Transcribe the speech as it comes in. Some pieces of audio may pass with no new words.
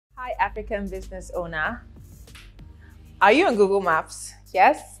African business owner. Are you on Google Maps?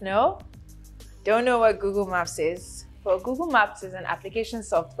 Yes? No? Don't know what Google Maps is? Well, Google Maps is an application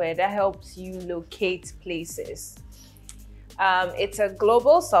software that helps you locate places. It's a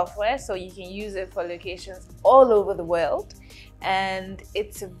global software, so you can use it for locations all over the world. And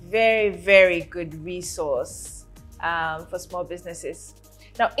it's a very, very good resource for small businesses.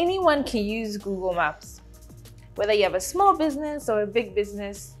 Now, anyone can use Google Maps. Whether you have a small business or a big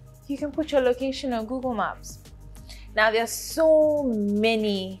business, you can put your location on Google Maps. Now, there are so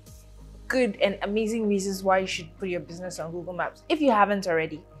many good and amazing reasons why you should put your business on Google Maps if you haven't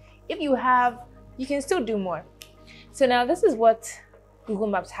already. If you have, you can still do more. So now this is what Google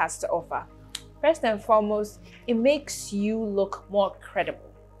Maps has to offer. First and foremost, it makes you look more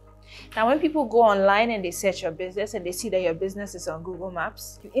credible. Now, when people go online and they search your business and they see that your business is on Google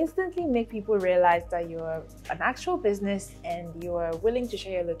Maps, you instantly make people realize that you're an actual business and you are willing to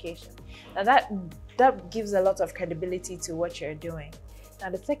share your location. Now that gives a lot of credibility to what you're doing. Now,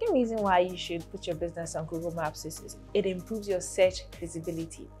 the second reason why you should put your business on Google Maps is it improves your search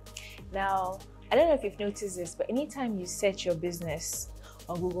visibility. Now, I don't know if you've noticed this, but anytime you search your business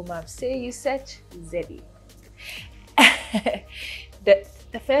on Google Maps, say you search Zeddy,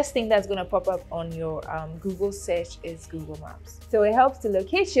 the first thing that's going to pop up on your Google search is Google Maps. So it helps to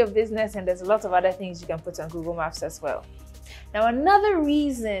locate your business, and there's a lot of other things you can put on Google Maps as well. Now, another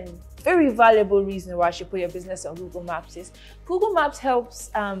reason, very valuable reason why you should put your business on Google Maps is Google Maps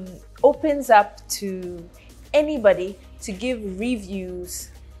helps, opens up to anybody to give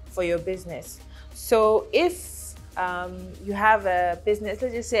reviews for your business. So if you have a business,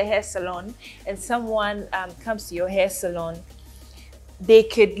 let's just say a hair salon, and someone comes to your hair salon, they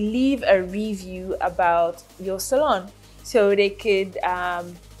could leave a review about your salon. So they could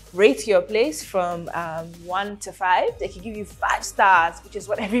rate your place from 1 to 5. They could give you 5 stars, which is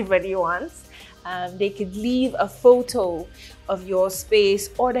what everybody wants. They could leave a photo of your space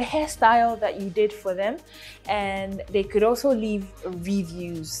or the hairstyle that you did for them. And they could also leave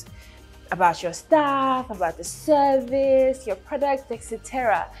reviews about your staff, about the service, your product,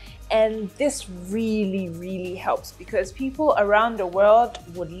 etc. And this really, really helps because people around the world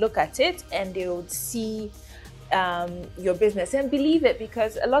would look at it and they would see your business and believe it,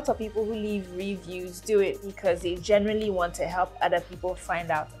 because a lot of people who leave reviews do it because they genuinely want to help other people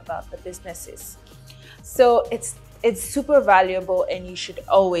find out about the businesses. So it's super valuable and you should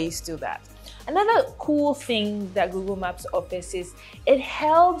always do that. Another cool thing that Google Maps offers is it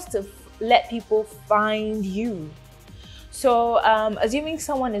helps to let people find you. So assuming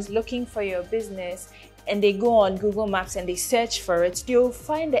someone is looking for your business and they go on Google Maps and they search for it, they'll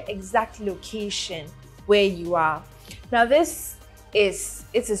find the exact location where you are. Now this is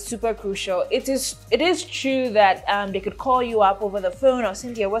super crucial. It is true that they could call you up over the phone or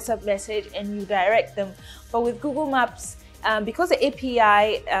send you a WhatsApp message and you direct them. But with Google Maps, because the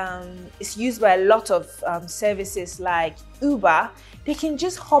API is used by a lot of services like Uber, they can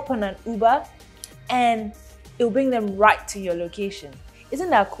just hop on an Uber and it'll bring them right to your location.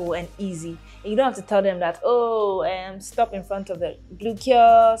 Isn't that cool and easy? And you don't have to tell them that, oh, stop in front of the blue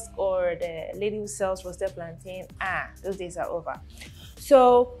kiosk or the lady who sells roasted plantain. Those days are over.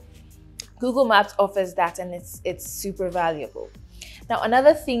 So Google Maps offers that, and it's super valuable. Now,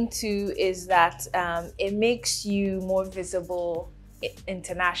 another thing too is that it makes you more visible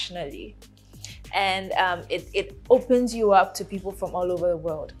internationally, and it opens you up to people from all over the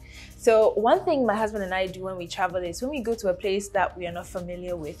world. So one thing my husband and I do when we travel is when we go to a place that we are not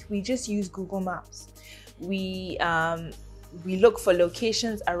familiar with, we just use Google Maps. We look for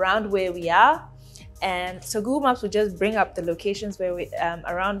locations around where we are, and so Google Maps will just bring up the locations where we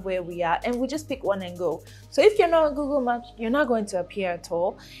around where we are, and we just pick one and go. So if you're not on Google Maps, you're not going to appear at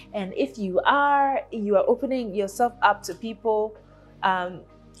all. And if you are opening yourself up to people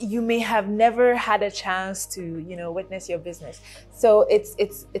you may have never had a chance to, witness your business. So it's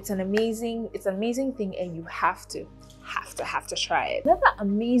an amazing thing, and you have to try it. Another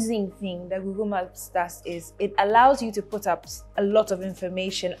amazing thing that Google Maps does is it allows you to put up a lot of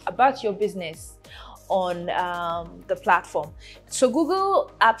information about your business on the platform. So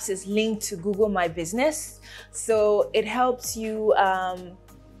Google Apps is linked to Google My Business, so it helps you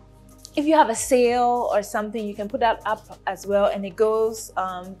if you have a sale or something, you can put that up as well, and it goes,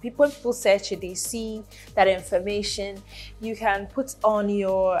 when people search it, they see that information. You can put on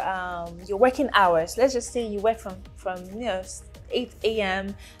your working hours. Let's just say you work from 8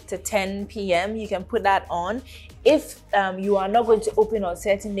 a.m. to 10 p.m. You can put that on. If you are not going to open on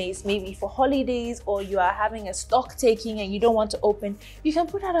certain days, maybe for holidays, or you are having a stock taking and you don't want to open, you can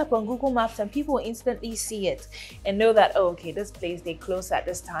put that up on Google Maps and people will instantly see it and know that, oh, okay, this place, they close at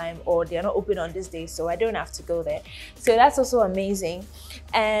this time, or they're not open on this day, so I don't have to go there. So that's also amazing.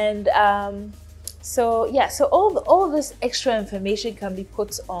 And so yeah, so all this extra information can be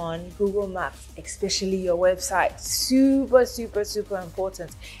put on Google Maps, especially your website. Super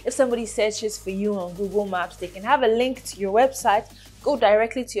important. If somebody searches for you on Google Maps, they can have a link to your website, go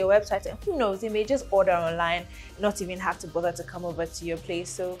directly to your website, and who knows, they may just order online, not even have to bother to come over to your place.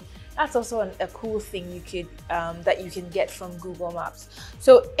 So that's also a cool thing you could that you can get from Google Maps.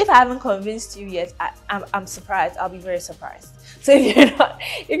 So if I haven't convinced you yet, I'm surprised. I'll be very surprised. So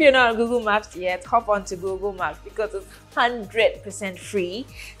if you're not on Google Maps yet, hop onto Google Maps, because it's 100% free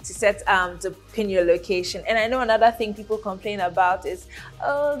to set to pin your location. And I know another thing people complain about is,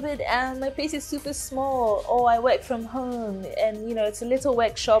 oh, but my place is super small, or I work from home, and you know, it's a little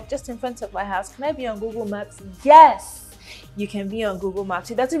workshop just in front of my house. Can I be on Google Maps? Yes, you can be on Google Maps.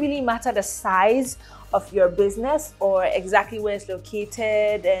 It doesn't really matter the size of your business or exactly where it's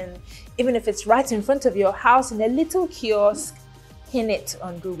located, and even if it's right in front of your house in a little kiosk, pin it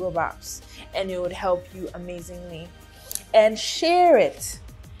on Google Maps and it would help you amazingly. And share it.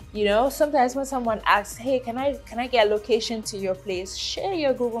 You know, sometimes when someone asks, hey, can I get a location to your place, share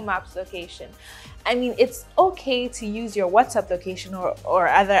your Google Maps location. I mean, it's okay to use your WhatsApp location or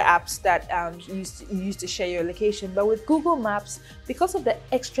other apps that you use to share your location, but with Google Maps, because of the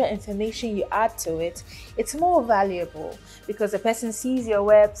extra information you add to it, it's more valuable, because the person sees your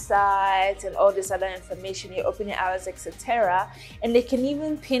website and all this other information, your opening hours, etc., and they can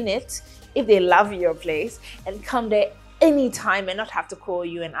even pin it if they love your place and come there anytime and not have to call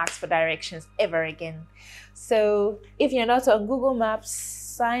you and ask for directions ever again. So if you're not on Google Maps,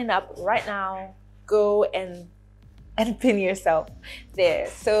 sign up right now. Go and pin yourself there.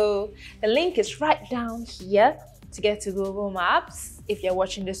 So the link is right down here to get to Google Maps if you're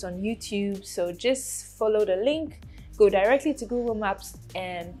watching this on YouTube. So just follow the link, go directly to Google Maps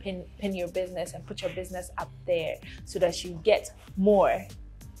and pin your business and put your business up there so that you get more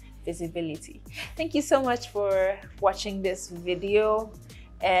visibility. Thank you so much for watching this video,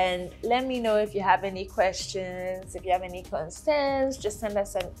 and let me know if you have any questions, if you have any concerns. Just send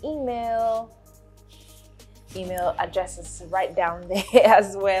us an email. Email address is right down there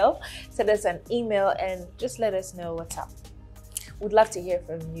as well. Send us an email and just let us know what's up. We'd love to hear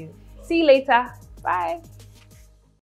from you. See you later. Bye.